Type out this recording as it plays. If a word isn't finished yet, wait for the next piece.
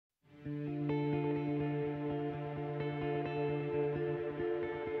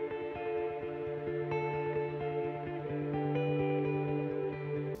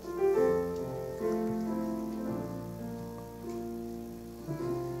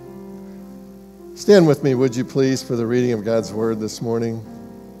Stand with me, would you please, for the reading of God's word this morning.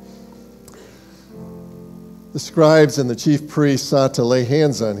 The scribes and the chief priests sought to lay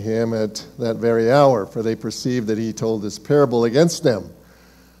hands on him at that very hour, for they perceived that he told this parable against them,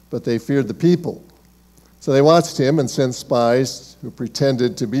 but they feared the people. So they watched him and sent spies who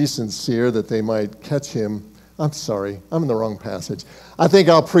pretended to be sincere that they might catch him. I'm sorry, I'm in the wrong passage. I think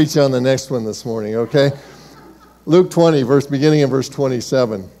I'll preach on the next one this morning, okay? Luke 20, beginning in verse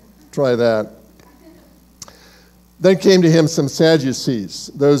 27. Try that. Then came to him some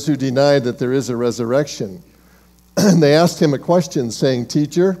Sadducees, those who denied that there is a resurrection. And they asked him a question, saying,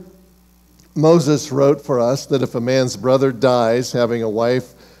 "Teacher, Moses wrote for us that if a man's brother dies having a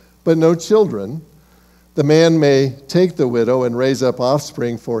wife but no children, the man may take the widow and raise up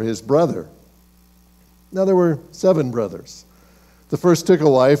offspring for his brother." Now there were 7 brothers. The first took a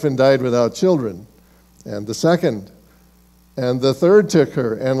wife and died without children, and the second. And the third took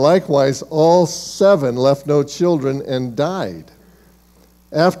her, and likewise all 7 left no children and died.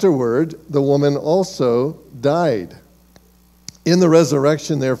 Afterward, the woman also died. In the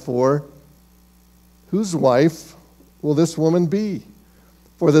resurrection, therefore, whose wife will this woman be?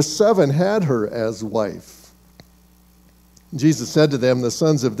 For the 7 had her as wife. Jesus said to them, "The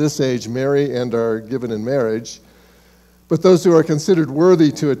sons of this age marry and are given in marriage, but those who are considered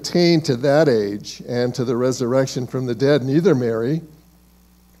worthy to attain to that age and to the resurrection from the dead neither marry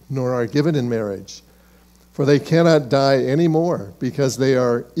nor are given in marriage. For they cannot die anymore, because they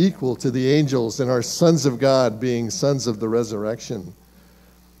are equal to the angels and are sons of God, being sons of the resurrection.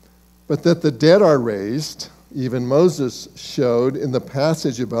 But that the dead are raised, even Moses showed in the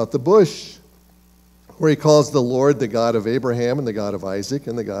passage about the bush, where he calls the Lord the God of Abraham and the God of Isaac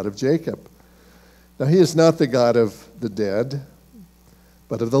and the God of Jacob. Now he is not the God of the dead,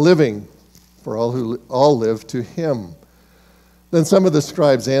 but of the living, for all live to him." Then some of the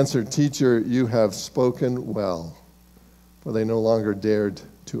scribes answered, "Teacher, you have spoken well." For they no longer dared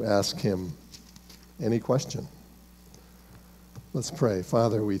to ask him any question. Let's pray.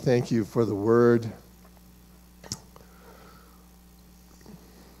 Father, we thank you for the word.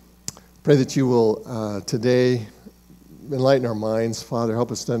 Pray that you will today enlighten our minds. Father,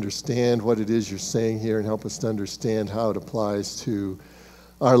 help us to understand what it is you're saying here and help us to understand how it applies to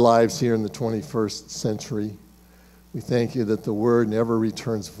our lives here in the 21st century. We thank you that the word never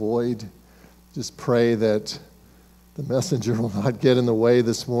returns void. Just pray that the messenger will not get in the way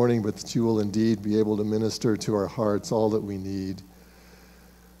this morning, but that you will indeed be able to minister to our hearts all that we need.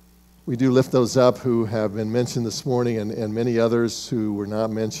 We do lift those up who have been mentioned this morning and many others who were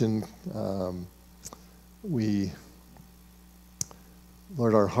not mentioned.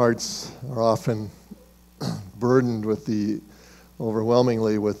 Lord, our hearts are often burdened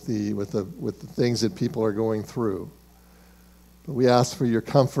overwhelmingly with the things that people are going through. But we ask for your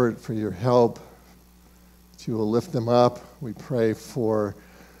comfort, for your help, that you will lift them up. We pray for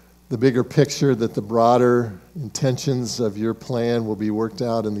the bigger picture, that the broader intentions of your plan will be worked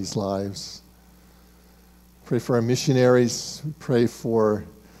out in these lives. Pray for our missionaries. We pray for,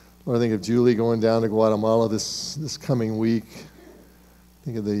 Lord, I think of Julie going down to Guatemala this coming week.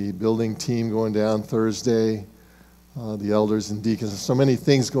 Think of the building team going down Thursday, the elders and deacons. So many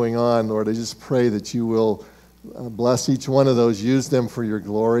things going on, Lord. I just pray that you will bless each one of those. Use them for your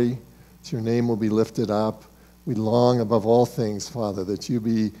glory, that your name will be lifted up. We long above all things, Father, that you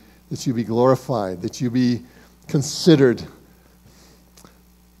be glorified, that you be considered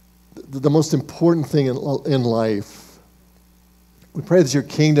the most important thing in life. We pray that your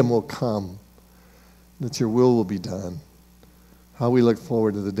kingdom will come, that your will be done. How we look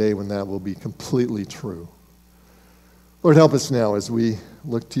forward to the day when that will be completely true. Lord, help us now as we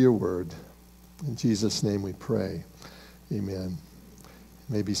look to your word. In Jesus' name we pray. Amen.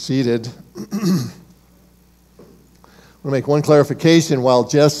 You may be seated. I want to make one clarification. While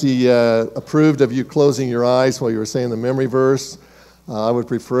Jesse approved of you closing your eyes while you were saying the memory verse, I would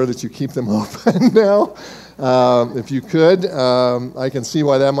prefer that you keep them open now. If you could, I can see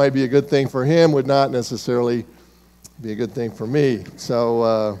why that might be a good thing for him, would not necessarily be a good thing for me.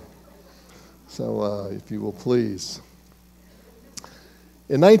 So if you will please.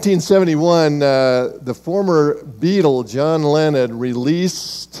 In 1971, the former Beatle, John Lennon,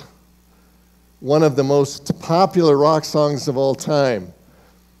 released one of the most popular rock songs of all time.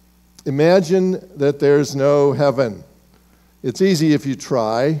 Imagine that there's no heaven. It's easy if you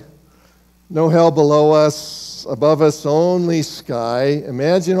try. No hell below us, above us only sky.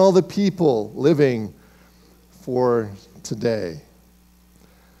 Imagine all the people living for today.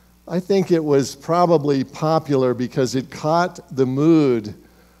 I think it was probably popular because it caught the mood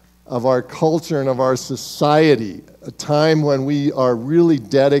of our culture and of our society, a time when we are really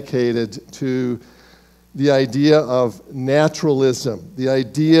dedicated to the idea of naturalism, the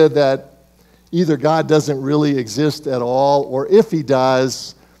idea that either God doesn't really exist at all, or if he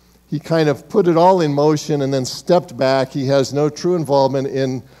does, he kind of put it all in motion and then stepped back. He has no true involvement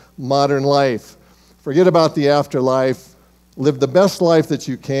in modern life. Forget about the afterlife. Live the best life that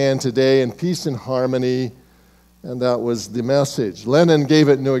you can today in peace and harmony. And that was the message. Lenin gave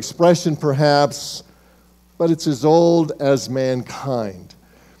it new expression, perhaps, but it's as old as mankind.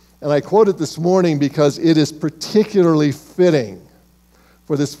 And I quote it this morning because it is particularly fitting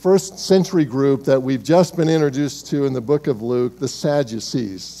for this first century group that we've just been introduced to in the book of Luke, the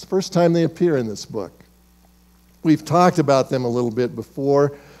Sadducees. It's the first time they appear in this book. We've talked about them a little bit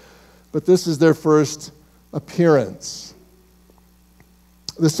before, but this is their first appearance.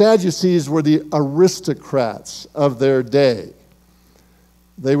 The Sadducees were the aristocrats of their day.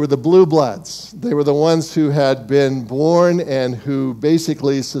 They were the blue bloods. They were the ones who had been born and who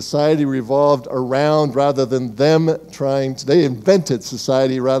basically society revolved around rather than them trying to. They invented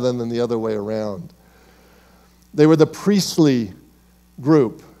society rather than the other way around. They were the priestly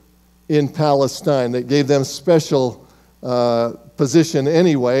group in Palestine that gave them special position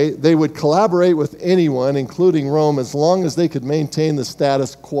anyway. They would collaborate with anyone, including Rome, as long as they could maintain the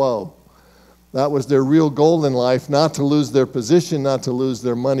status quo. That was their real goal in life, not to lose their position, not to lose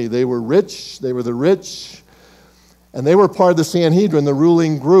their money. They were rich, they were the rich, and they were part of the Sanhedrin, the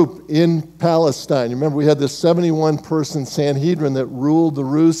ruling group in Palestine. You remember we had this 71-person Sanhedrin that ruled the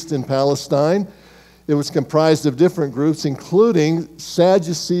roost in Palestine. It was comprised of different groups, including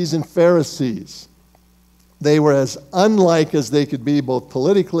Sadducees and Pharisees. They were as unlike as they could be, both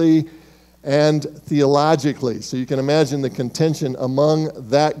politically and theologically. So you can imagine the contention among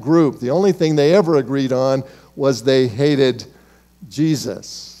that group. The only thing they ever agreed on was they hated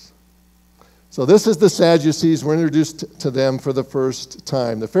Jesus. So this is the Sadducees. We're introduced to them for the first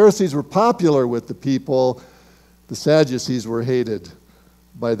time. The Pharisees were popular with the people. The Sadducees were hated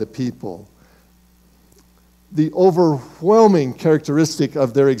by the people. The overwhelming characteristic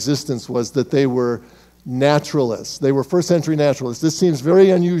of their existence was that they were naturalists. They were first century naturalists. This seems very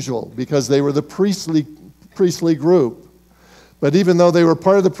unusual because they were the priestly group. But even though they were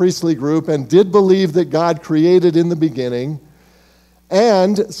part of the priestly group and did believe that God created in the beginning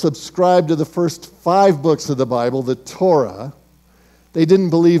and subscribed to the first 5 books of the Bible, the Torah, they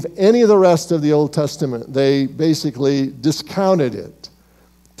didn't believe any of the rest of the Old Testament. They basically discounted it.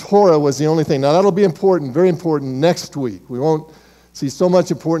 Torah was the only thing. Now that'll be important, very important next week. We won't see so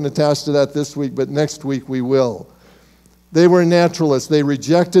much important attached to that this week, but next week we will. They were naturalists. They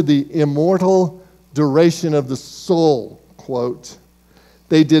rejected the immortal duration of the soul, quote.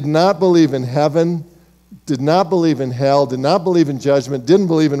 They did not believe in heaven, did not believe in hell, did not believe in judgment, didn't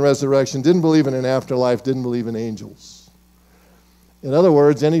believe in resurrection, didn't believe in an afterlife, didn't believe in angels. In other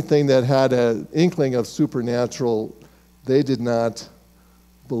words, anything that had an inkling of supernatural, they did not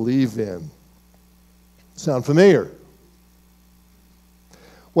believe in. Sound familiar?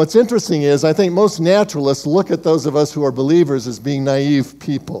 What's interesting is I think most naturalists look at those of us who are believers as being naive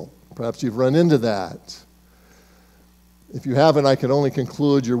people. Perhaps you've run into that. If you haven't, I can only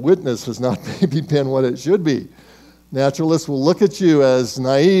conclude your witness has not maybe been what it should be. Naturalists will look at you as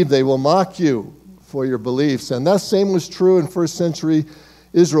naive. They will mock you for your beliefs. And that same was true in first century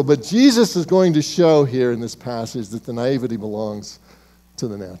Israel. But Jesus is going to show here in this passage that the naivety belongs to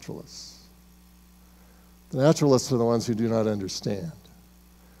the naturalists. The naturalists are the ones who do not understand.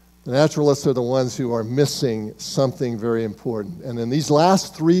 The naturalists are the ones who are missing something very important. And in these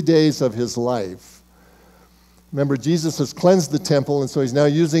last 3 days of his life, remember, Jesus has cleansed the temple, and so he's now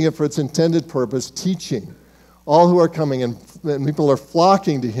using it for its intended purpose, teaching. All who are coming, and people are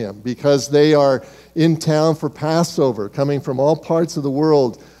flocking to him because they are in town for Passover, coming from all parts of the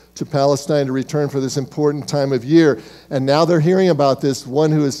world to Palestine to return for this important time of year. And now they're hearing about this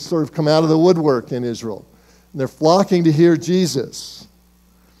one who has sort of come out of the woodwork in Israel. And they're flocking to hear Jesus.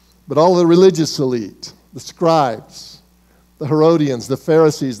 But all the religious elite, the scribes, the Herodians, the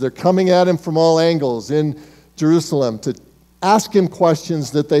Pharisees, they're coming at him from all angles in Jerusalem to ask him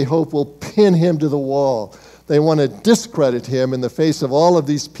questions that they hope will pin him to the wall. They want to discredit him in the face of all of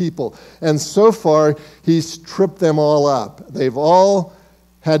these people. And so far, he's tripped them all up. They've all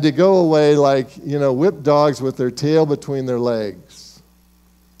had to go away like, whipped dogs with their tail between their legs.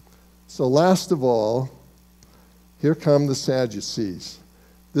 So last of all, here come the Sadducees.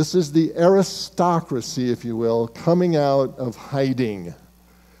 This is the aristocracy, if you will, coming out of hiding.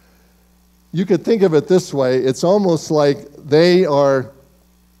 You could think of it this way. It's almost like they are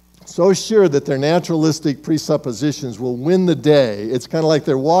so sure that their naturalistic presuppositions will win the day. It's kind of like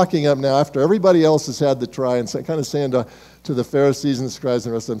they're walking up now after everybody else has had the try and kind of saying to the Pharisees and the scribes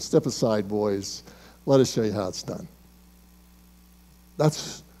and the rest of them, step aside, boys. Let us show you how it's done.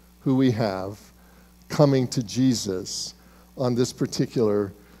 That's who we have coming to Jesus on this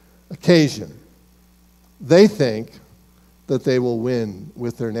particular occasion. They think that they will win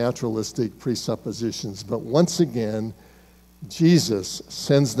with their naturalistic presuppositions, but once again, Jesus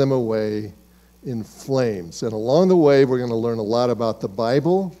sends them away in flames. And along the way, we're going to learn a lot about the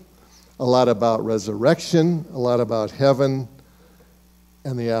Bible, a lot about resurrection, a lot about heaven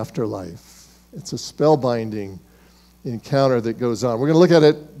and the afterlife. It's a spellbinding encounter that goes on. We're going to look at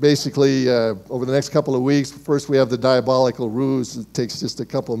it basically over the next couple of weeks. First, we have the diabolical ruse. It takes just a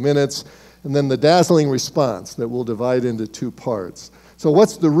couple of minutes. And then the dazzling response that we'll divide into two parts. So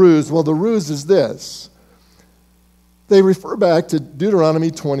what's the ruse? Well, the ruse is this. They refer back to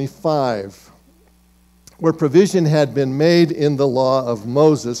Deuteronomy 25, where provision had been made in the law of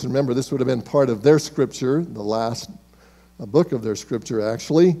Moses. Remember, this would have been part of their scripture, the last book of their scripture,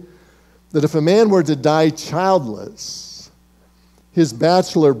 actually, that if a man were to die childless, his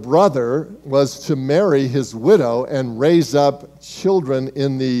bachelor brother was to marry his widow and raise up children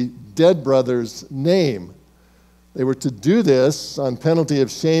in the dead brother's name. They were to do this on penalty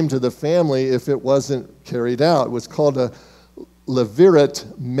of shame to the family if it wasn't carried out. It was called a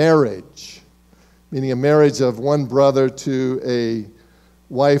levirate marriage, meaning a marriage of one brother to a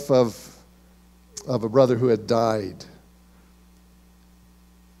wife of a brother who had died.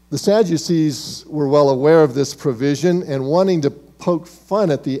 The Sadducees were well aware of this provision, and wanting to poke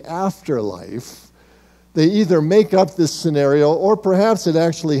fun at the afterlife, they either make up this scenario or perhaps it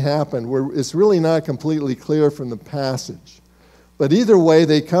actually happened, where it's really not completely clear from the passage. But either way,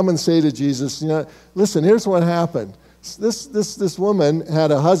 they come and say to Jesus, listen, here's what happened. This woman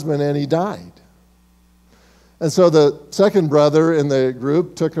had a husband and he died. And so the second brother in the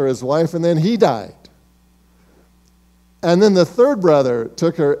group took her as wife and then he died. And then the third brother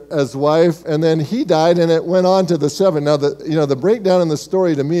took her as wife, and then he died, and it went on to the seven. Now, the breakdown in the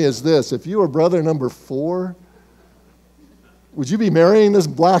story to me is this. If you were brother number 4, would you be marrying this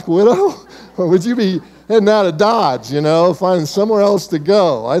black widow? Or would you be heading out of Dodge, finding somewhere else to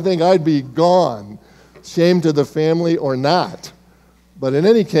go? I think I'd be gone. Shame to the family or not. But in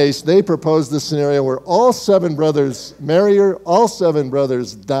any case, they proposed this scenario where all 7 brothers marry her, all 7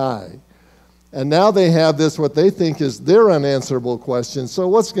 brothers die. And now they have this, what they think is their unanswerable question. So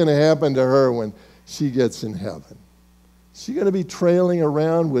what's going to happen to her when she gets in heaven? Is she going to be trailing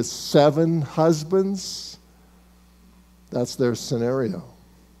around with 7 husbands? That's their scenario.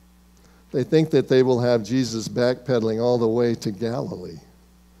 They think that they will have Jesus backpedaling all the way to Galilee.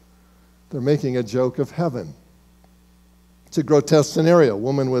 They're making a joke of heaven. It's a grotesque scenario. A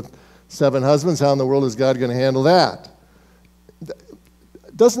woman with 7 husbands, how in the world is God going to handle that?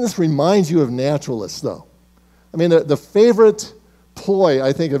 Doesn't this remind you of naturalists, though? I mean, the favorite ploy,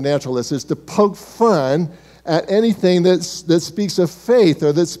 I think, of naturalists is to poke fun at anything that speaks of faith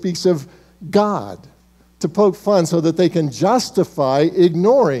or that speaks of God, to poke fun so that they can justify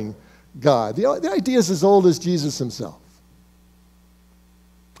ignoring God. The idea is as old as Jesus himself.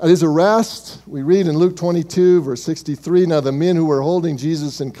 At his arrest, we read in Luke 22, verse 63, now the men who were holding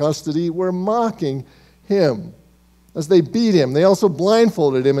Jesus in custody were mocking him. As they beat him, they also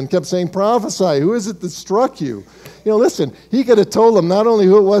blindfolded him and kept saying, prophesy, who is it that struck you? Listen, he could have told them not only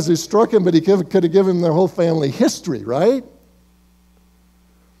who it was who struck him, but he could have given them their whole family history, right?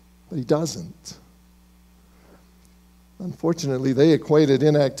 But he doesn't. Unfortunately, they equated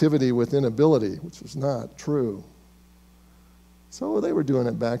inactivity with inability, which was not true. So they were doing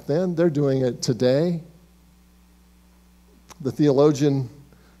it back then. They're doing it today. The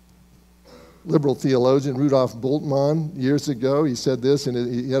liberal theologian Rudolf Bultmann, years ago, he said this, and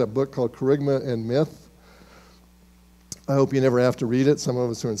he had a book called Kerygma and Myth. I hope you never have to read it. Some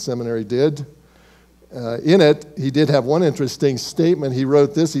of us who are in seminary did. In it, he did have one interesting statement. He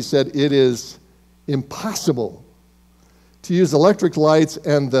wrote this. He said, it is impossible to use electric lights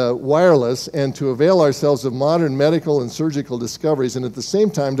and the wireless and to avail ourselves of modern medical and surgical discoveries and at the same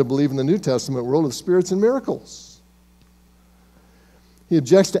time to believe in the New Testament world of spirits and miracles. He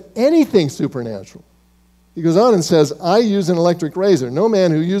objects to anything supernatural. He goes on and says, I use an electric razor. No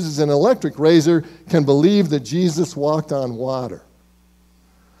man who uses an electric razor can believe that Jesus walked on water.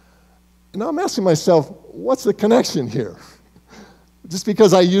 And now I'm asking myself, what's the connection here? Just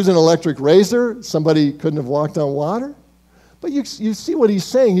because I use an electric razor, somebody couldn't have walked on water? But you see what he's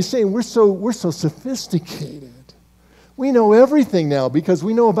saying. He's saying we're so sophisticated. We know everything now because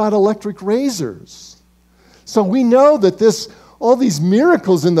we know about electric razors. So we know that this all these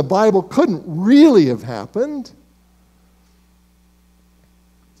miracles in the Bible couldn't really have happened.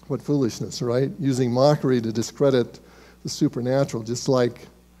 What foolishness, right? Using mockery to discredit the supernatural, just like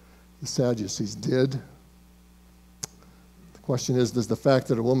the Sadducees did. The question is, does the fact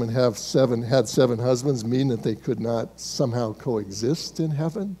that a woman had seven husbands mean that they could not somehow coexist in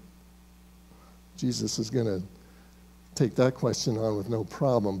heaven? Jesus is going to take that question on with no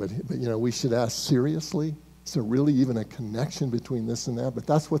problem, but we should ask seriously. Is there really even a connection between this and that? But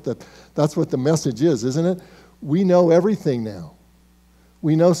that's what the message is, isn't it? We know everything now.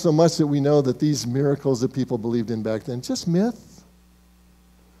 We know so much that we know that these miracles that people believed in back then, just myth,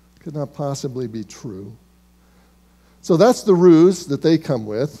 could not possibly be true. So that's the ruse that they come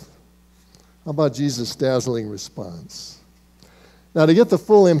with. How about Jesus' dazzling response? Now, to get the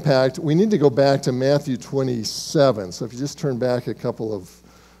full impact, we need to go back to Matthew 27. So if you just turn back a couple of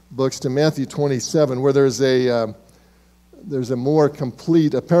books to Matthew 27, where there's a more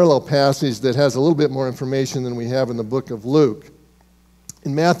complete, a parallel passage that has a little bit more information than we have in the book of Luke.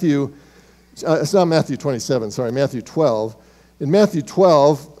 In Matthew, it's not Matthew 27, sorry, Matthew 12. In Matthew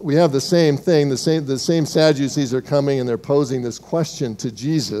 12, we have the same thing. The same Sadducees are coming and they're posing this question to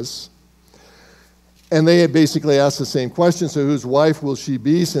Jesus. And they basically ask the same question. So whose wife will she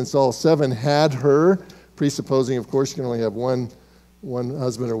be, since all seven had her? Presupposing, of course, you can only have one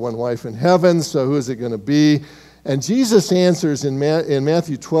husband or one wife in heaven. So who is it going to be? And Jesus answers in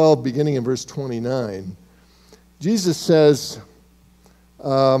Matthew 12, beginning in verse 29. Jesus says,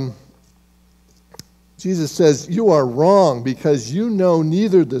 you are wrong because you know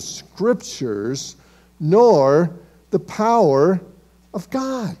neither the Scriptures nor the power of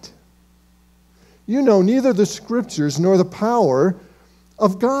God. You know neither the Scriptures nor the power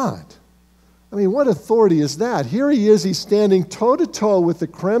of God. I mean, what authority is that? Here he is, he's standing toe-to-toe with the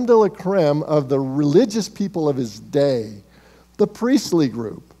creme de la creme of the religious people of his day, the priestly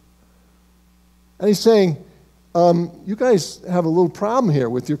group. And he's saying, you guys have a little problem here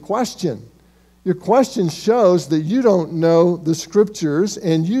with your question. Your question shows that you don't know the Scriptures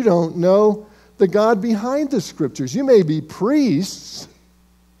and you don't know the God behind the Scriptures. You may be priests,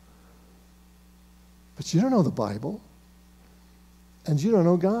 but you don't know the Bible and you don't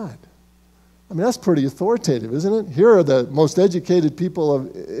know God. I mean, that's pretty authoritative, isn't it? Here are the most educated people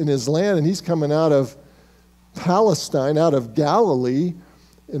in his land, and he's coming out of Palestine, out of Galilee.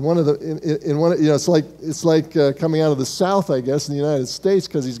 It's like coming out of the South, I guess, in the United States,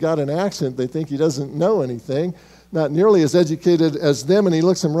 because he's got an accent. They think he doesn't know anything, not nearly as educated as them, and he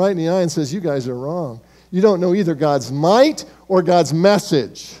looks them right in the eye and says, you guys are wrong. You don't know either God's might or God's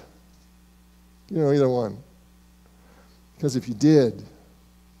message. You don't know either one. Because if you did,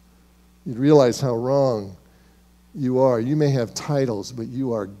 you'd realize how wrong you are. You may have titles, but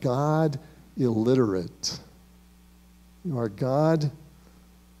you are God illiterate. You are God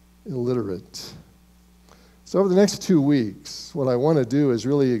illiterate. So over the next 2 weeks, what I want to do is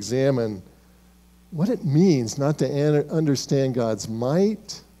really examine what it means not to understand God's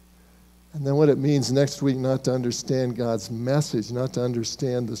might, and then what it means next week not to understand God's message, not to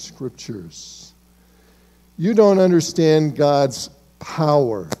understand the Scriptures. You don't understand God's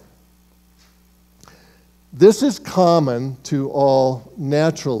power. This is common to all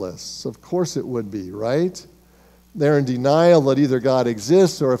naturalists. Of course it would be, right? They're in denial that either God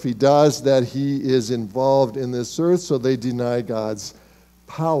exists or if he does, that he is involved in this earth, so they deny God's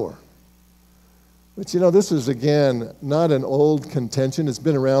power. But this is, again, not an old contention. It's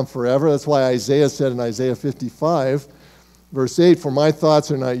been around forever. That's why Isaiah said in Isaiah 55, verse 8, for my thoughts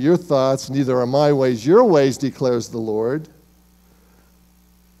are not your thoughts, neither are my ways your ways, declares the Lord.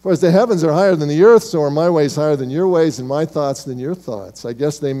 For as the heavens are higher than the earth, so are my ways higher than your ways, and my thoughts than your thoughts. I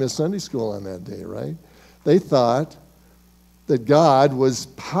guess they missed Sunday school on that day, right? They thought that God was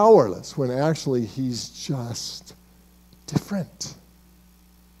powerless, when actually he's just different.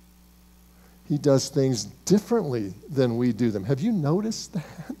 He does things differently than we do them. Have you noticed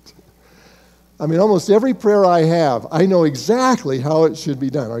that? I mean, almost every prayer I have, I know exactly how it should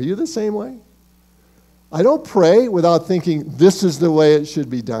be done. Are you the same way? I don't pray without thinking this is the way it should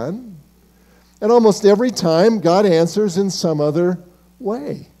be done. And almost every time, God answers in some other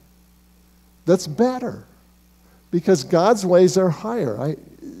way that's better. Because God's ways are higher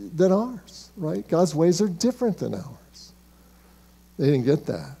than ours, right? God's ways are different than ours. They didn't get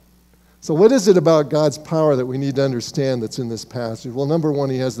that. So what is it about God's power that we need to understand that's in this passage? Well, number one,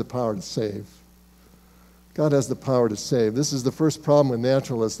 he has the power to save. God has the power to save. This is the first problem with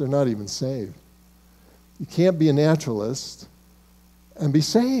naturalists. They're not even saved. You can't be a naturalist and be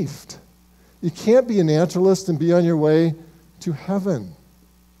saved. You can't be a naturalist and be on your way to heaven.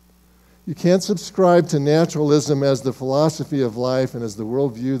 You can't subscribe to naturalism as the philosophy of life and as the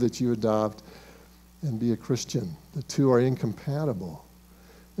worldview that you adopt and be a Christian. The two are incompatible.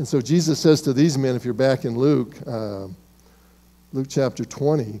 And so Jesus says to these men, if you're back in Luke chapter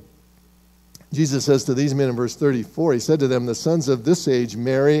 20, Jesus says to these men in verse 34, he said to them, the sons of this age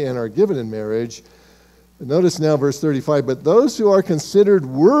marry and are given in marriage. But notice now verse 35, but those who are considered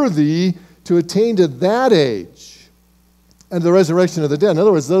worthy to attain to that age and the resurrection of the dead. In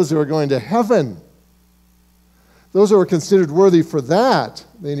other words, those who are going to heaven. Those who are considered worthy for that,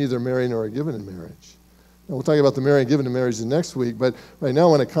 they neither marry nor are given in marriage. Now, we'll talk about the marrying and given in marriage the next week, but right now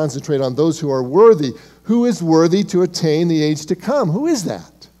I want to concentrate on those who are worthy. Who is worthy to attain the age to come? Who is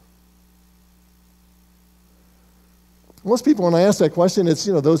that? Most people, when I ask that question, it's,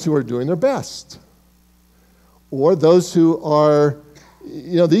 those who are doing their best. Or those who are,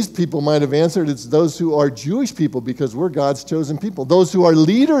 these people might have answered, it's those who are Jewish people because we're God's chosen people. Those who are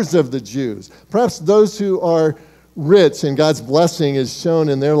leaders of the Jews. Perhaps those who are rich and God's blessing is shown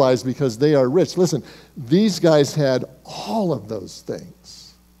in their lives because they are rich. Listen, these guys had all of those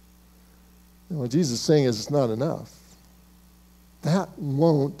things. And what Jesus is saying is it's not enough. That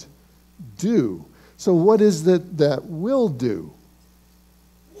won't do. So what is it that will do?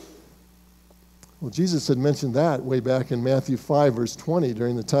 Well, Jesus had mentioned that way back in Matthew 5, verse 20,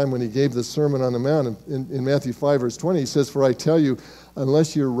 during the time when he gave the Sermon on the Mount. In Matthew 5, verse 20, he says, for I tell you,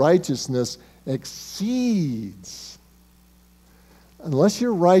 unless your righteousness exceeds, unless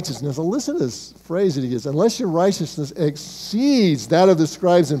your righteousness, now listen to this phrase that he gives, unless your righteousness exceeds that of the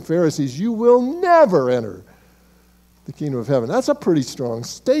scribes and Pharisees, you will never enter the kingdom of heaven. That's a pretty strong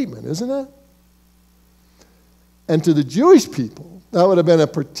statement, isn't it? And to the Jewish people, that would have been a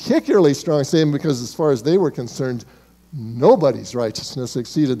particularly strong statement because as far as they were concerned, nobody's righteousness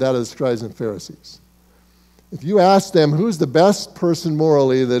exceeded that of the scribes and Pharisees. If you asked them who's the best person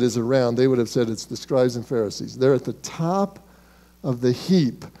morally that is around, they would have said it's the scribes and Pharisees. They're at the top of the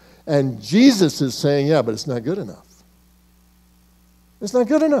heap. And Jesus is saying, yeah, but it's not good enough. It's not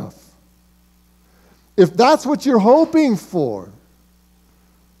good enough. If that's what you're hoping for,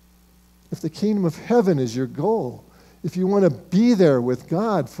 if the kingdom of heaven is your goal, if you want to be there with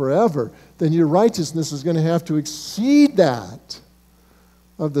God forever, then your righteousness is going to have to exceed that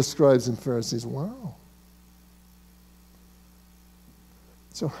of the scribes and Pharisees. Wow.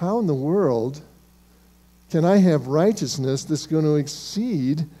 So how in the world can I have righteousness that's going to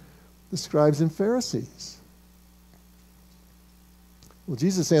exceed the scribes and Pharisees? Well,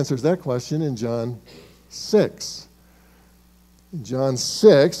 Jesus answers that question in John 6. In John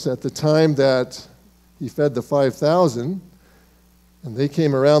 6, at the time that he fed the 5,000, and they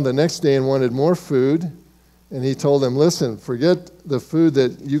came around the next day and wanted more food, and he told them, listen, forget the food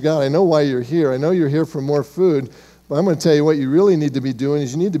that you got. I know why you're here. I know you're here for more food, but I'm going to tell you what you really need to be doing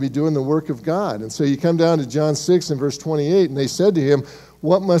is you need to be doing the work of God. And so you come down to John 6 and verse 28, and they said to him,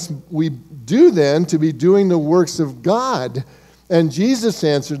 what must we do then to be doing the works of God? And Jesus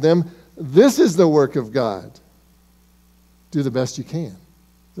answered them, this is the work of God. Do the best you can. Is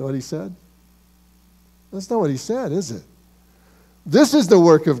that what he said? That's not what he said, is it? This is the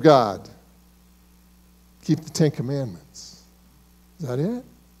work of God. Keep the 10 Commandments. Is that it?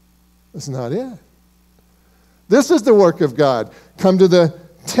 That's not it. This is the work of God. Come to the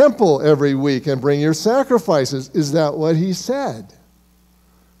temple every week and bring your sacrifices. Is that what he said?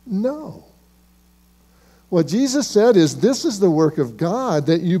 No. What Jesus said is, this is the work of God,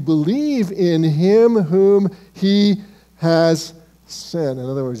 that you believe in him whom he has sent. In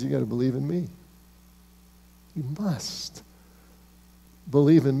other words, you got to believe in me. You must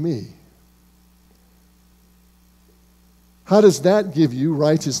believe in me. How does that give you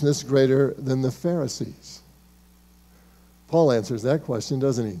righteousness greater than the Pharisees? Paul answers that question,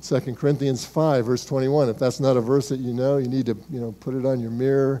 doesn't he? 2 Corinthians 5, verse 21. If that's not a verse that you know, you need to put it on your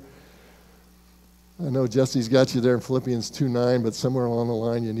mirror. I know Jesse's got you there in Philippians 2:9, but somewhere along the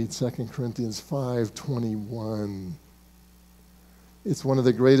line you need 2 Corinthians 5:21. It's one of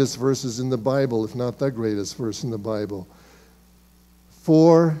the greatest verses in the Bible, if not the greatest verse in the Bible.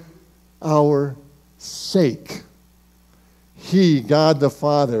 For our sake, he, God the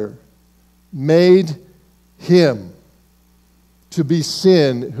Father, made him to be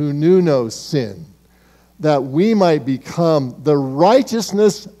sin who knew no sin, that we might become the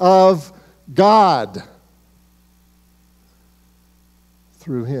righteousness of God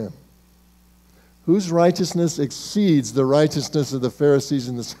through him. Whose righteousness exceeds the righteousness of the Pharisees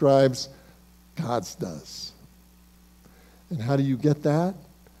and the scribes? God's does. And how do you get that?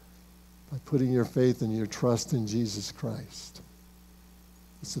 By putting your faith and your trust in Jesus Christ.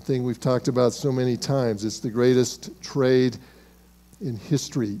 It's the thing we've talked about so many times. It's the greatest trade in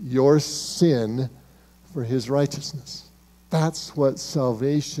history, your sin for his righteousness. That's what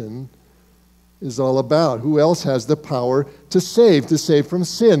salvation is all about. Who else has the power to save from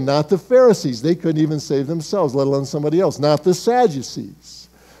sin? Not the Pharisees. They couldn't even save themselves, let alone somebody else. Not the Sadducees.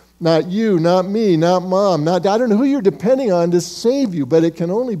 Not you, not me, not mom. I don't know who you're depending on to save you, but it can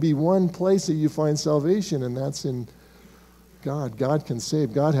only be one place that you find salvation, and that's in God. God can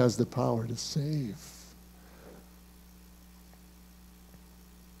save. God has the power to save.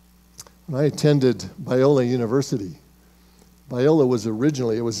 When I attended Biola University, Biola was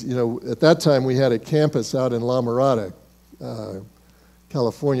originally, at that time we had a campus out in La Mirada,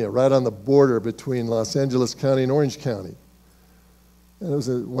 California, right on the border between Los Angeles County and Orange County. And it was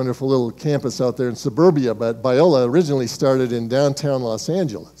a wonderful little campus out there in suburbia, but Biola originally started in downtown Los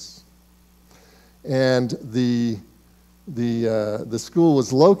Angeles. And the school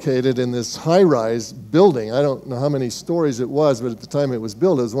was located in this high-rise building. I don't know how many stories it was, but at the time it was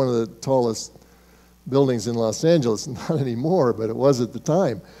built, it was one of the tallest buildings in Los Angeles. Not anymore, but it was at the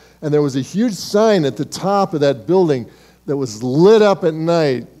time. And there was a huge sign at the top of that building that was lit up at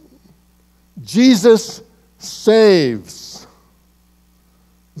night. Jesus saves.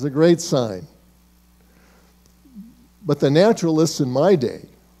 It was a great sign. But the naturalists in my day,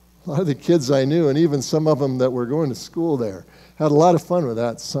 a lot of the kids I knew, and even some of them that were going to school there, had a lot of fun with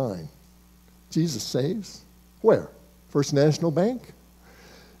that sign. Jesus saves? Where? First National Bank?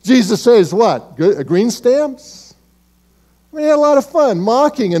 Jesus saves what? Green stamps? I mean, he had a lot of fun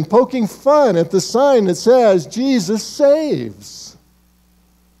mocking and poking fun at the sign that says, Jesus saves.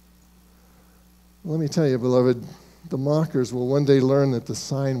 Let me tell you, beloved, the mockers will one day learn that the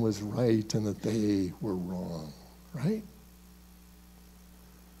sign was right and that they were wrong, right?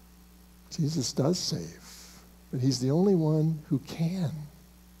 Jesus does save, but he's the only one who can.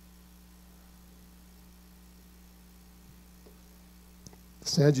 The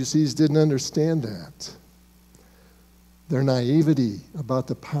Sadducees didn't understand that. Their naivety about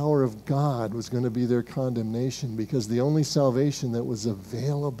the power of God was going to be their condemnation, because the only salvation that was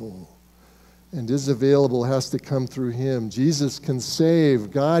available and is available has to come through him. Jesus can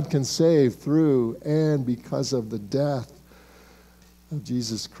save. God can save through and because of the death of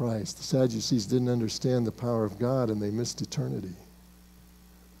Jesus Christ. The Sadducees didn't understand the power of God, and they missed eternity.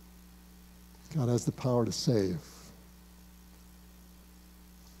 God has the power to save.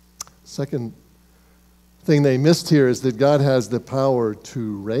 Second thing they missed here is that God has the power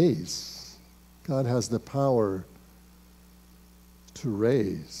to raise. God has the power to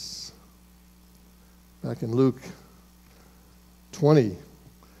raise. Back in Luke 20,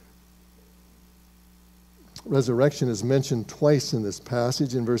 resurrection is mentioned twice in this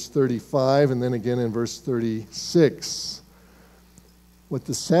passage, in verse 35 and then again in verse 36. What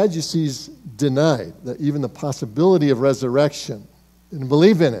the Sadducees denied, that even the possibility of resurrection, didn't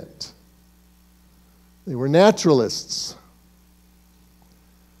believe in it. They were naturalists.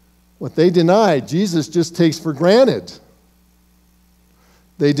 What they denied, Jesus just takes for granted.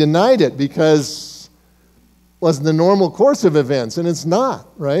 They denied it because it wasn't the normal course of events, and it's not,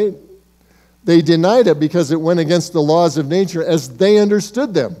 right? They denied it because it went against the laws of nature as they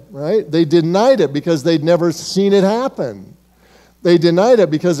understood them, right? They denied it because they'd never seen it happen. They denied it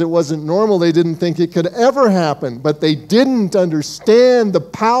because it wasn't normal. They didn't think it could ever happen, but they didn't understand the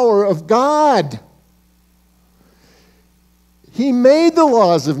power of God. He made the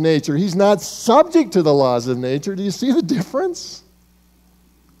laws of nature. He's not subject to the laws of nature. Do you see the difference?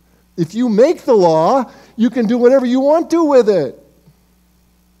 If you make the law, you can do whatever you want to with it.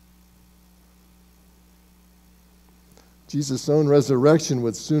 Jesus' own resurrection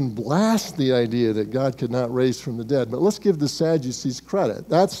would soon blast the idea that God could not raise from the dead. But let's give the Sadducees credit.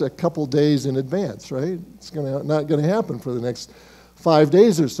 That's a couple days in advance, right? It's not going to happen for the next 5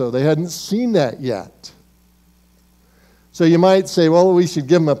 days or so. They hadn't seen that yet. So you might say, well, we should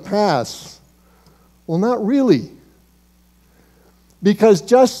give them a pass. Well, not really. Because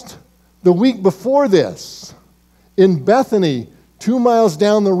just the week before this, in Bethany, 2 miles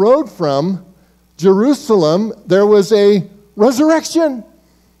down the road from Jerusalem, there was a resurrection.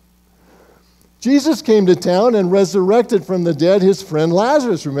 Jesus came to town and resurrected from the dead his friend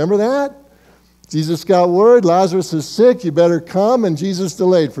Lazarus. Remember that? Jesus got word, Lazarus is sick, you better come, and Jesus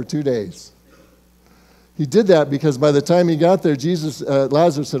delayed for 2 days. He did that because by the time he got there,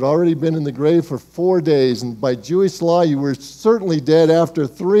 Lazarus had already been in the grave for 4 days, and by Jewish law, you were certainly dead after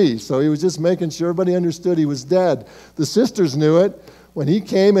 3. So he was just making sure everybody understood he was dead. The sisters knew it. When he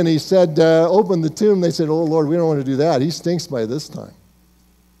came and he said, open the tomb, they said, oh, Lord, we don't want to do that. He stinks by this time.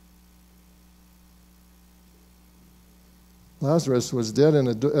 Lazarus was dead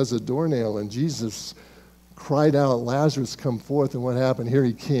as a doornail, and Jesus cried out, Lazarus, come forth. And what happened? Here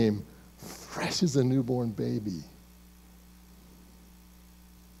he came, fresh as a newborn baby.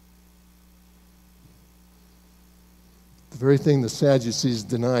 The very thing the Sadducees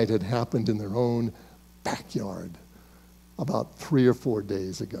denied had happened in their own backyard about 3 or 4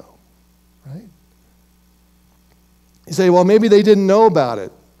 days ago, right? You say, well, maybe they didn't know about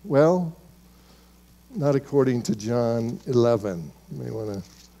it. Well, not according to John 11. You may want to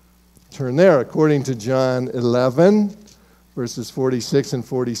turn there. According to John 11, verses 46 and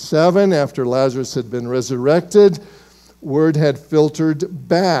 47, after Lazarus had been resurrected, word had filtered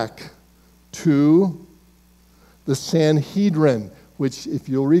back to the Sanhedrin, which, if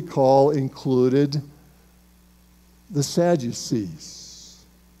you'll recall, included the Sadducees.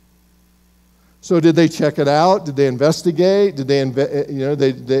 So did they check it out? Did they investigate? Did they,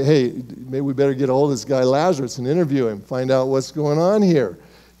 hey, maybe we better get a hold of this guy Lazarus and interview him, find out what's going on here.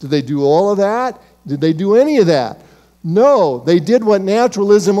 Did they do all of that? Did they do any of that? No, they did what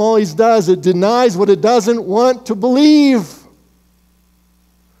naturalism always does. It denies what it doesn't want to believe.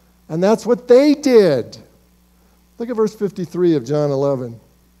 And that's what they did. Look at verse 53 of John 11.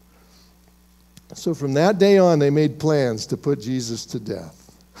 So from that day on, they made plans to put Jesus to death.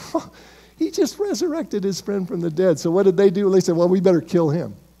 He just resurrected his friend from the dead. So what did they do? They said, well, we better kill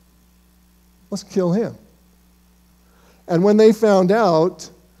him. Let's kill him. And when they found out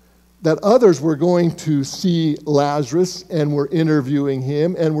that others were going to see Lazarus and were interviewing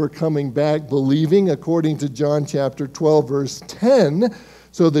him and were coming back believing, according to John chapter 12, verse 10,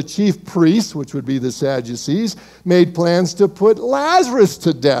 so the chief priests, which would be the Sadducees, made plans to put Lazarus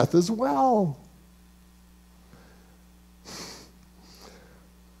to death as well.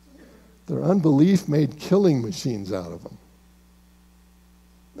 Their unbelief made killing machines out of them.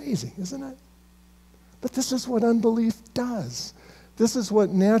 Amazing, isn't it? But this is what unbelief does. This is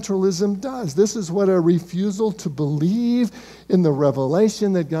what naturalism does. This is what a refusal to believe in the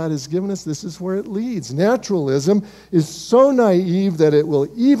revelation that God has given us, this is where it leads. Naturalism is so naive that it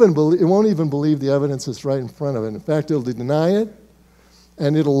won't even believe the evidence that's right in front of it. In fact, it'll deny it,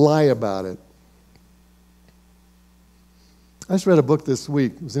 and it'll lie about it. I just read a book this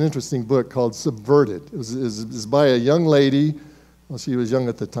week. It was an interesting book called Subverted. It was by a young lady. Well, she was young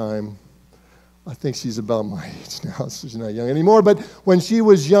at the time. I think she's about my age now, so she's not young anymore. But when she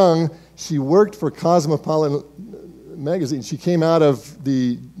was young, she worked for Cosmopolitan magazine. She came out of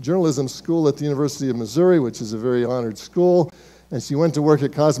the journalism school at the University of Missouri, which is a very honored school, and she went to work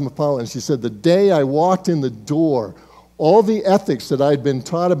at Cosmopolitan. She said, the day I walked in the door, all the ethics that I'd been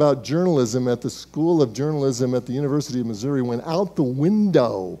taught about journalism at the School of Journalism at the University of Missouri went out the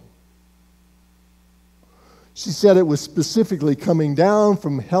window. She said it was specifically coming down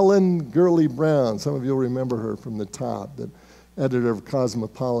from Helen Gurley Brown. Some of you will remember her from the top, the editor of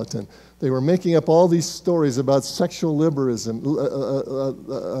Cosmopolitan. They were making up all these stories about sexual liberation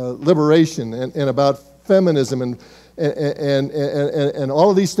and about feminism and all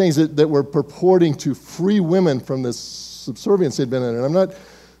of these things that were purporting to free women from this subservience they'd been in. And I'm not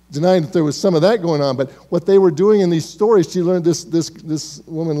denying that there was some of that going on, but what they were doing in these stories, she learned this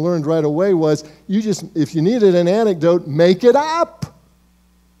woman learned right away was, if you needed an anecdote, make it up.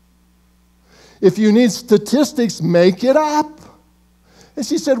 If you need statistics, make it up. And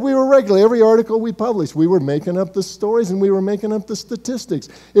she said we were regularly, every article we published, we were making up the stories and we were making up the statistics.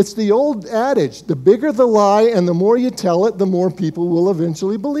 It's the old adage, the bigger the lie and the more you tell it, the more people will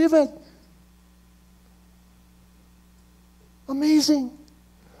eventually believe it. Amazing.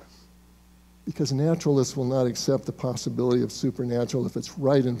 Because naturalists will not accept the possibility of supernatural if it's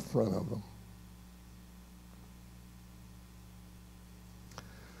right in front of them.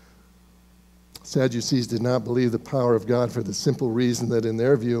 Sadducees did not believe the power of God for the simple reason that in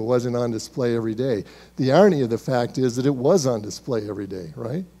their view it wasn't on display every day. The irony of the fact is that it was on display every day,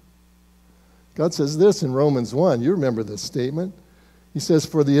 right? God says this in Romans 1. You remember this statement. He says,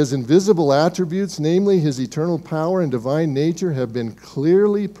 for his invisible attributes, namely his eternal power and divine nature, have been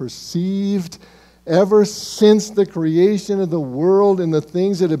clearly perceived ever since the creation of the world and the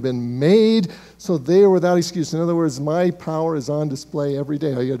things that have been made, so they are without excuse. In other words, my power is on display every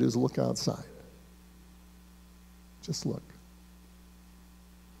day. All you got to do is look outside. Just look.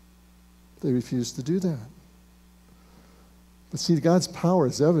 They refuse to do that. But see, God's power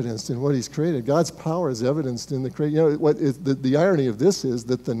is evidenced in what he's created. God's power is evidenced in the creation. The irony of this is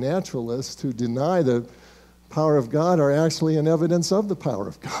that the naturalists who deny the power of God are actually an evidence of the power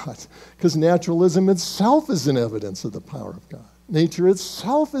of God. Because naturalism itself is an evidence of the power of God. Nature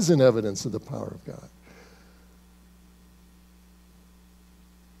itself is an evidence of the power of God.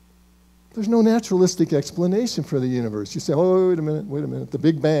 There's no naturalistic explanation for the universe. You say, oh, wait a minute, the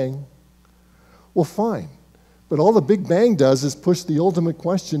Big Bang. Well, fine. But all the Big Bang does is push the ultimate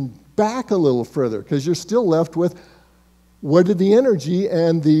question back a little further, because you're still left with, where did the energy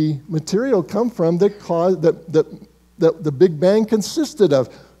and the material come from that caused that the Big Bang consisted of?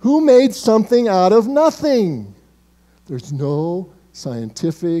 Who made something out of nothing? There's no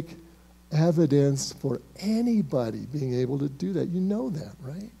scientific evidence for anybody being able to do that. You know that,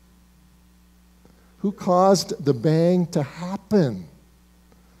 right? Who caused the bang to happen?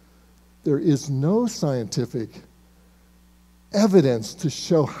 There is no scientific evidence to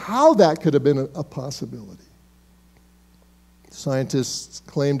show how that could have been a possibility. Scientists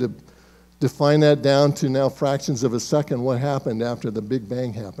claim to define that down to now fractions of a second, what happened after the Big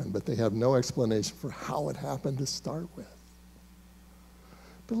Bang happened, but they have no explanation for how it happened to start with.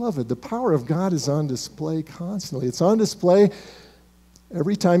 Beloved, the power of God is on display constantly. It's on display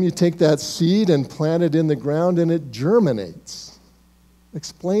every time you take that seed and plant it in the ground and it germinates.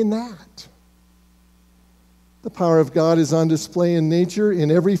 Explain that. The power of God is on display in nature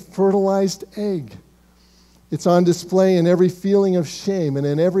in every fertilized egg. It's on display in every feeling of shame and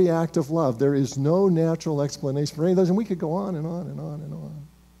in every act of love. There is no natural explanation for any of those, and we could go on and on and on and on.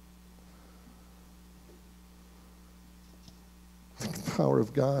 The power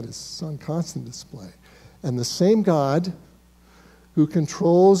of God is on constant display. And the same God who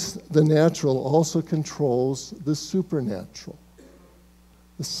controls the natural also controls the supernatural.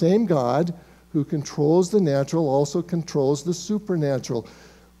 The same God who controls the natural also controls the supernatural.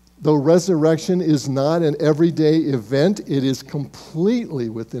 Though resurrection is not an everyday event, it is completely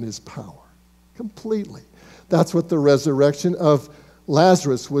within his power. Completely. That's what the resurrection of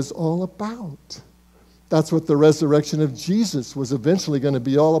Lazarus was all about. That's what the resurrection of Jesus was eventually going to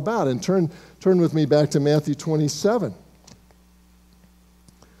be all about. And turn with me back to Matthew 27.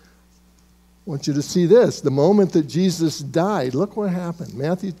 I want you to see this. The moment that Jesus died, look what happened.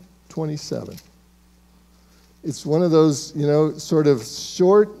 Matthew 27. It's one of those, sort of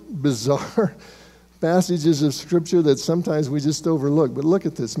short, bizarre passages of Scripture that sometimes we just overlook. But look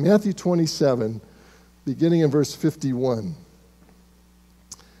at this. Matthew 27, beginning in verse 51.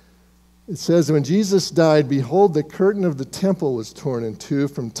 It says, when Jesus died, behold, the curtain of the temple was torn in two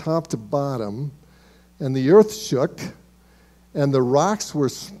from top to bottom, and the earth shook, and the rocks were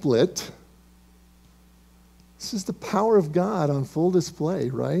split. This is the power of God on full display,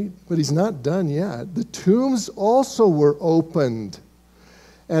 right? But he's not done yet. The tombs also were opened,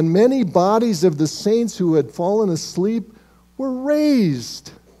 and many bodies of the saints who had fallen asleep were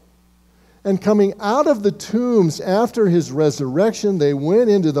raised. And coming out of the tombs after his resurrection, they went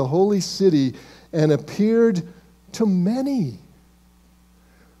into the holy city and appeared to many.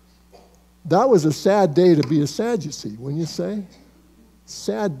 That was a sad day to be a Sadducee, wouldn't you say?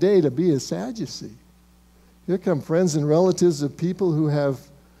 Sad day to be a Sadducee. Here come friends and relatives of people who have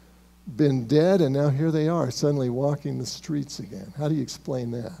been dead, and now here they are, suddenly walking the streets again. How do you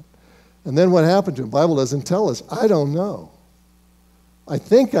explain that? And then what happened to them? The Bible doesn't tell us. I don't know. I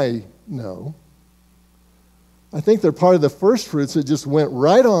think I know. I think they're part of the first fruits that just went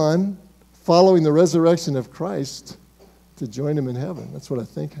right on following the resurrection of Christ to join him in heaven. That's what I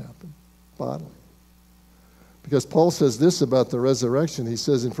think happened, bodily. Because Paul says this about the resurrection. He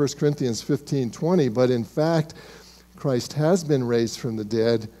says in 1 Corinthians 15:20, but in fact, Christ has been raised from the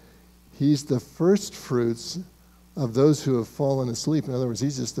dead. He's the first fruits of those who have fallen asleep. In other words,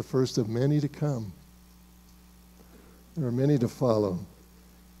 he's just the first of many to come. There are many to follow.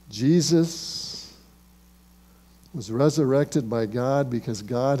 Jesus was resurrected by God because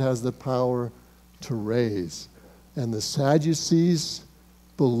God has the power to raise. And the Sadducees'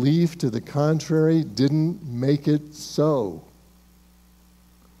 belief to the contrary didn't make it so.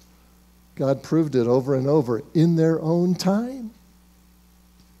 God proved it over and over in their own time.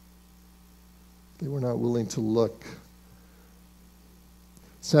 They were not willing to look.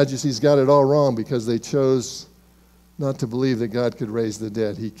 Sadducees got it all wrong because they chose not to believe that God could raise the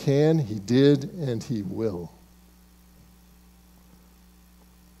dead. He can, he did, and he will.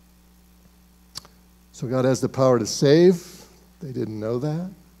 So God has the power to save. They didn't know that.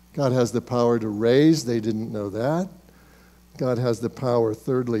 God has the power to raise. They didn't know that. God has the power,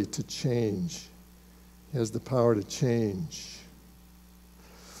 thirdly, to change. He has the power to change.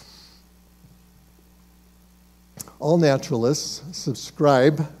 All naturalists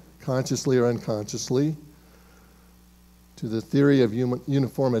subscribe, consciously or unconsciously, to the theory of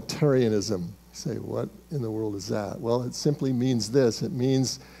uniformitarianism. You say, what in the world is that? Well, it simply means this. It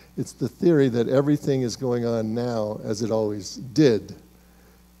means it's the theory that everything is going on now as it always did.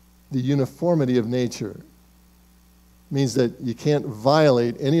 The uniformity of nature means that you can't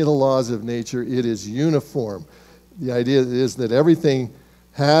violate any of the laws of nature. It is uniform. The idea is that everything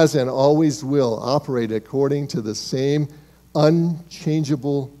has and always will operate according to the same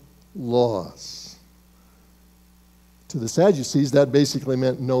unchangeable laws. To the Sadducees, that basically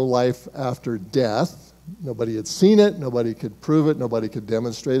meant no life after death. Nobody had seen it, nobody could prove it, nobody could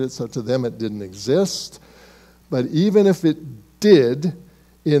demonstrate it, so to them it didn't exist. But even if it did,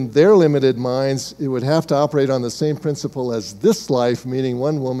 in their limited minds, it would have to operate on the same principle as this life, meaning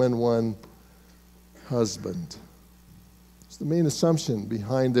one woman, one husband. It's the main assumption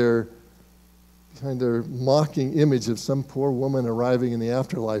behind their mocking image of some poor woman arriving in the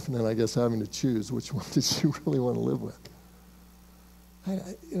afterlife and then I guess having to choose which one did she really want to live with.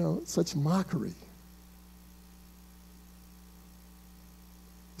 Such mockery.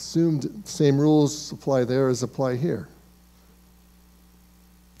 Assumed same rules apply there as apply here.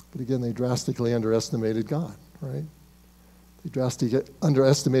 But again, they drastically underestimated God, right? They drastically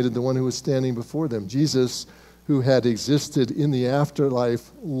underestimated the one who was standing before them. Jesus, who had existed in the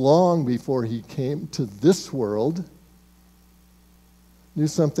afterlife long before he came to this world, knew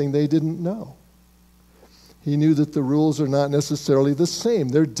something they didn't know. He knew that the rules are not necessarily the same.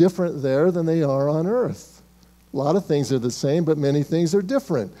 They're different there than they are on earth. A lot of things are the same, but many things are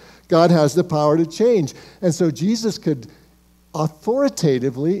different. God has the power to change. And so Jesus could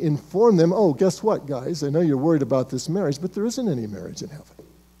authoritatively inform them, oh, guess what, guys? I know you're worried about this marriage, but there isn't any marriage in heaven.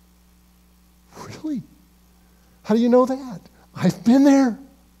 Really? How do you know that? I've been there.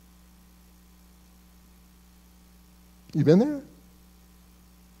 You been there?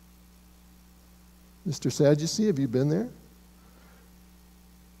 Mr. Sadducee, have you been there?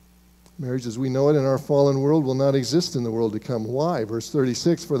 Marriage as we know it in our fallen world will not exist in the world to come. Why? Verse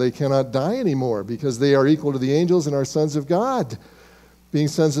 36, for they cannot die anymore because they are equal to the angels and are sons of God, being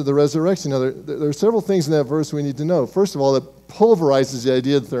sons of the resurrection. Now, there are several things in that verse we need to know. First of all, it pulverizes the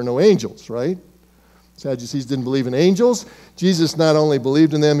idea that there are no angels, right? Sadducees didn't believe in angels. Jesus not only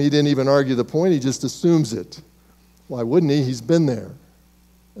believed in them, he didn't even argue the point, he just assumes it. Why wouldn't he? He's been there,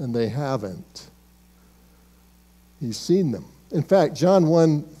 and they haven't. He's seen them. In fact, John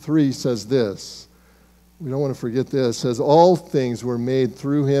 1:3 says this. We don't want to forget this. It says, all things were made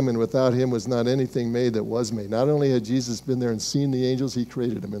through him, and without him was not anything made that was made. Not only had Jesus been there and seen the angels, he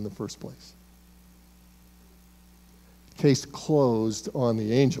created them in the first place. Case closed on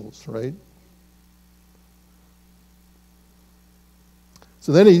the angels, right?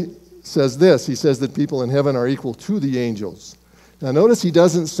 So then he says this. He says that people in heaven are equal to the angels. Now notice he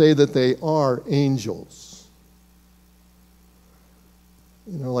doesn't say that they are angels.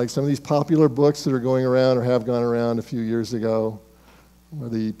 Like some of these popular books that are going around or have gone around a few years ago, where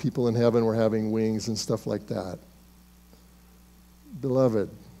the people in heaven were having wings and stuff like that. Beloved,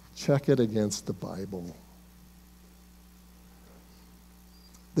 check it against the Bible.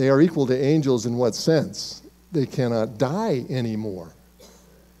 They are equal to angels in what sense? They cannot die anymore.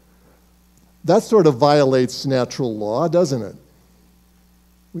 That sort of violates natural law, doesn't it?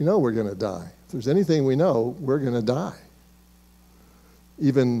 We know we're going to die. If there's anything we know, we're going to die.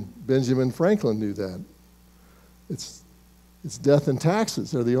 Even Benjamin Franklin knew that. It's death and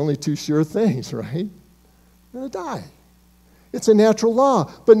taxes. They're the only two sure things, right? You're going to die. It's a natural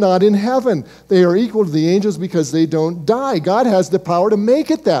law, but not in heaven. They are equal to the angels because they don't die. God has the power to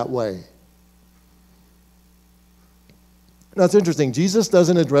make it that way. Now, it's interesting. Jesus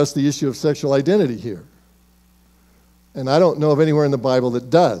doesn't address the issue of sexual identity here. And I don't know of anywhere in the Bible that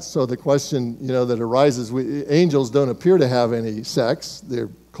does. So the question, that arises, angels don't appear to have any sex. They're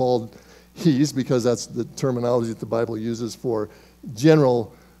called he's because that's the terminology that the Bible uses for generally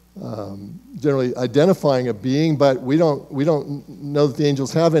identifying a being, but we don't know that the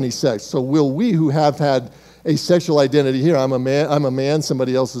angels have any sex. So will we who have had a sexual identity here, I'm a man,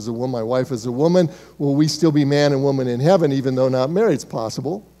 somebody else is a woman, my wife is a woman, will we still be man and woman in heaven even though not married? It's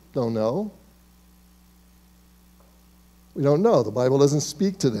possible. Don't know. We don't know. The Bible doesn't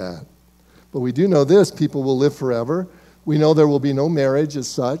speak to that. But we do know this, people will live forever. We know there will be no marriage as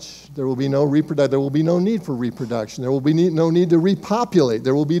such. There will be no reproduction. There will be no need for reproduction. There will be no need to repopulate.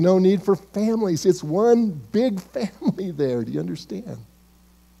 There will be no need for families. It's one big family there. Do you understand?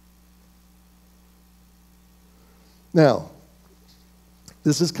 Now,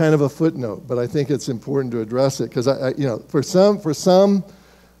 this is kind of a footnote, but I think it's important to address it because for some,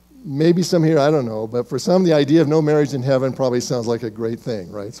 maybe some here, I don't know, but for some, the idea of no marriage in heaven probably sounds like a great thing,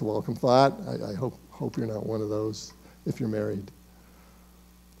 right? It's a welcome thought. I hope you're not one of those if you're married.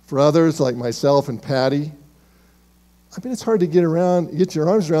 For others, like myself and Patty, it's hard to get your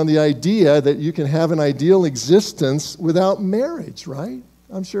arms around the idea that you can have an ideal existence without marriage, right?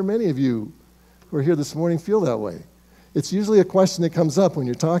 I'm sure many of you who are here this morning feel that way. It's usually a question that comes up when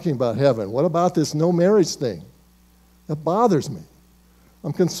you're talking about heaven. What about this no marriage thing? That bothers me.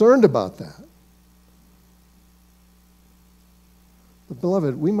 I'm concerned about that. But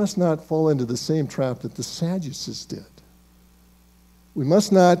beloved, we must not fall into the same trap that the Sadducees did. We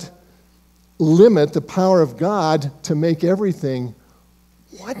must not limit the power of God to make everything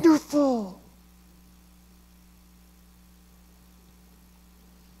wonderful.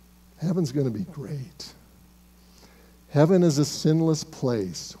 Heaven's going to be great. Heaven is a sinless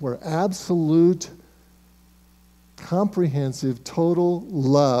place where absolute, comprehensive, total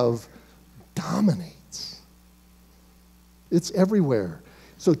love dominates. It's everywhere.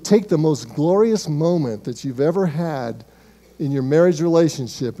 So take the most glorious moment that you've ever had in your marriage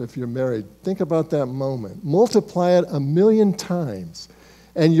relationship, if you're married. Think about that moment. Multiply it 1,000,000 times,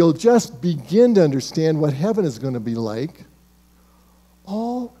 and you'll just begin to understand what heaven is going to be like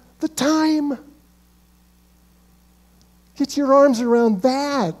all the time. Get your arms around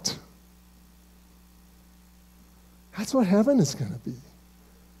that. That's what heaven is going to be.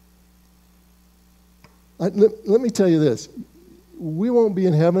 Let me tell you this. We won't be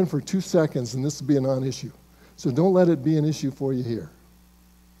in heaven for 2 seconds, and this will be a non-issue. So don't let it be an issue for you here.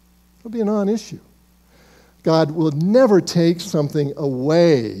 It'll be a non-issue. God will never take something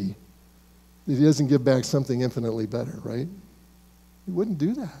away that he doesn't give back something infinitely better, right? He wouldn't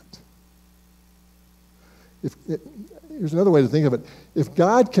do that. Here's another way to think of it. If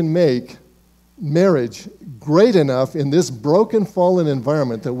God can make marriage great enough in this broken, fallen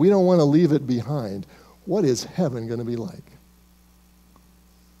environment that we don't want to leave it behind, what is heaven going to be like?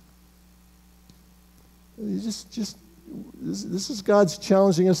 This is God's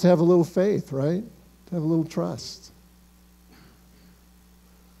challenging us to have a little faith, right? To have a little trust.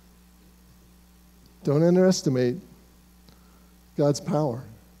 Don't underestimate God's power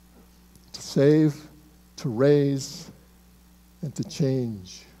to save, to raise, and to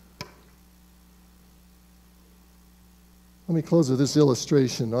change. Let me close with this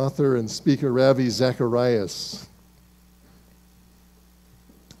illustration. Author and speaker Ravi Zacharias,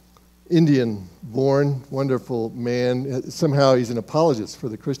 Indian-born, wonderful man. Somehow he's an apologist for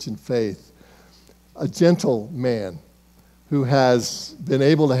the Christian faith. A gentle man who has been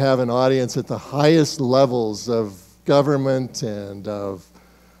able to have an audience at the highest levels of government and of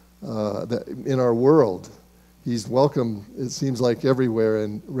in our world. He's welcome, it seems like, everywhere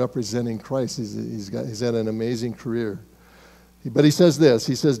and representing Christ. He's had an amazing career. But he says this.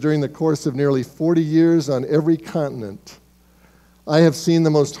 He says, during the course of nearly 40 years on every continent, I have seen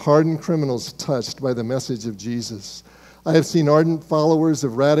the most hardened criminals touched by the message of Jesus. I have seen ardent followers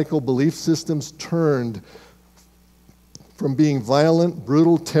of radical belief systems turned from being violent,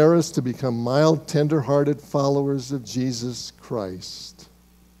 brutal terrorists to become mild, tender-hearted followers of Jesus Christ.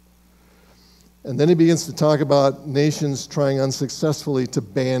 And then he begins to talk about nations trying unsuccessfully to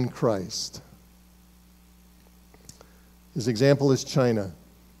ban Christ. His example is China.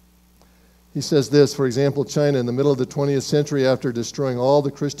 He says this, for example, China in the middle of the 20th century, after destroying all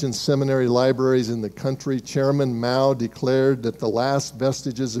the Christian seminary libraries in the country, Chairman Mao declared that the last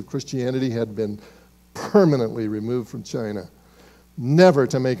vestiges of Christianity had been permanently removed from China, never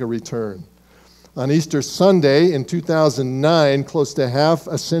to make a return. On Easter Sunday in 2009, close to half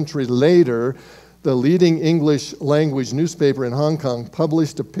a century later, the leading English language newspaper in Hong Kong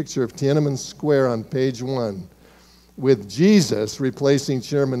published a picture of Tiananmen Square on page 1, with Jesus replacing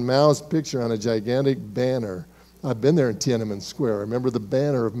Chairman Mao's picture on a gigantic banner. I've been there in Tiananmen Square. I remember the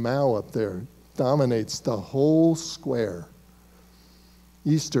banner of Mao up there. Dominates the whole square.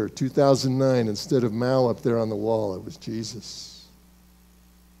 Easter 2009, instead of Mao up there on the wall, it was Jesus.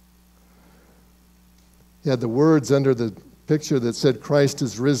 He had the words under the picture that said, Christ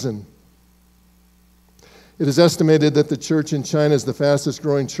is risen. It is estimated that the church in China is the fastest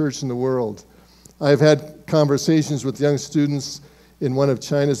growing church in the world. I've had conversations with young students in one of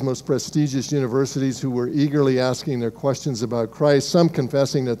China's most prestigious universities who were eagerly asking their questions about Christ, some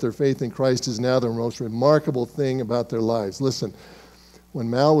confessing that their faith in Christ is now the most remarkable thing about their lives. Listen, when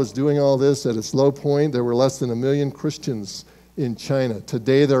Mao was doing all this at its low point, there were less than 1 million Christians in China.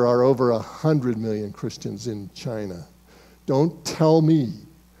 Today, there are over 100 million Christians in China. Don't tell me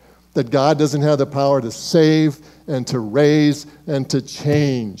that God doesn't have the power to save and to raise and to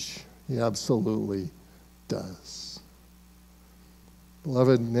change. He absolutely does.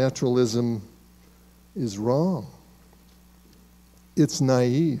 Beloved, naturalism is wrong. It's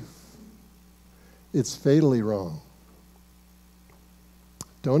naive. It's fatally wrong.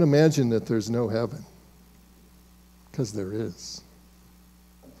 Don't imagine that there's no heaven, because there is.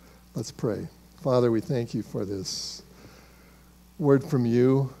 Let's pray. Father, we thank you for this word from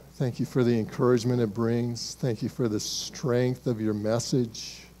you. Thank you for the encouragement it brings. Thank you for the strength of your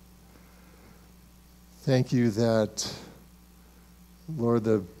message. Thank you that Lord,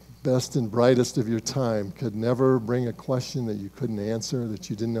 the best and brightest of your time could never bring a question that you couldn't answer, that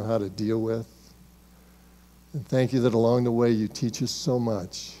you didn't know how to deal with. And thank you that along the way you teach us so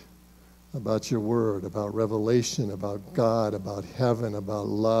much about your word, about revelation, about God, about heaven, about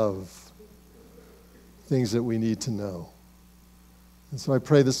love, things that we need to know. And so I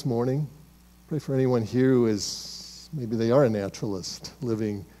pray this morning, pray for anyone here who is, maybe they are a naturalist,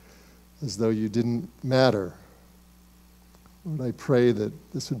 living as though you didn't matter. Lord, I pray that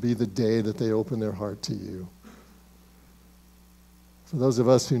this would be the day that they open their heart to you. For those of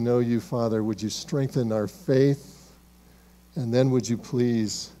us who know you, Father, would you strengthen our faith, and then would you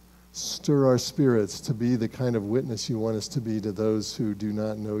please stir our spirits to be the kind of witness you want us to be to those who do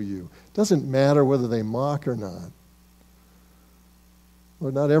not know you. It doesn't matter whether they mock or not.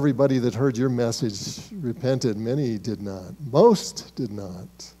 Lord, not everybody that heard your message repented. Many did not. Most did not.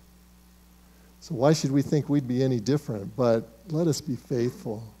 So why should we think we'd be any different? But let us be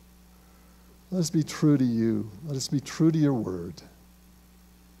faithful. Let us be true to you. Let us be true to your word.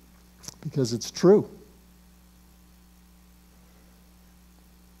 Because it's true.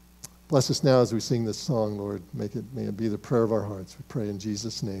 Bless us now as we sing this song, Lord. May it be the prayer of our hearts. We pray in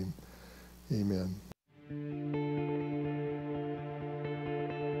Jesus' name. Amen.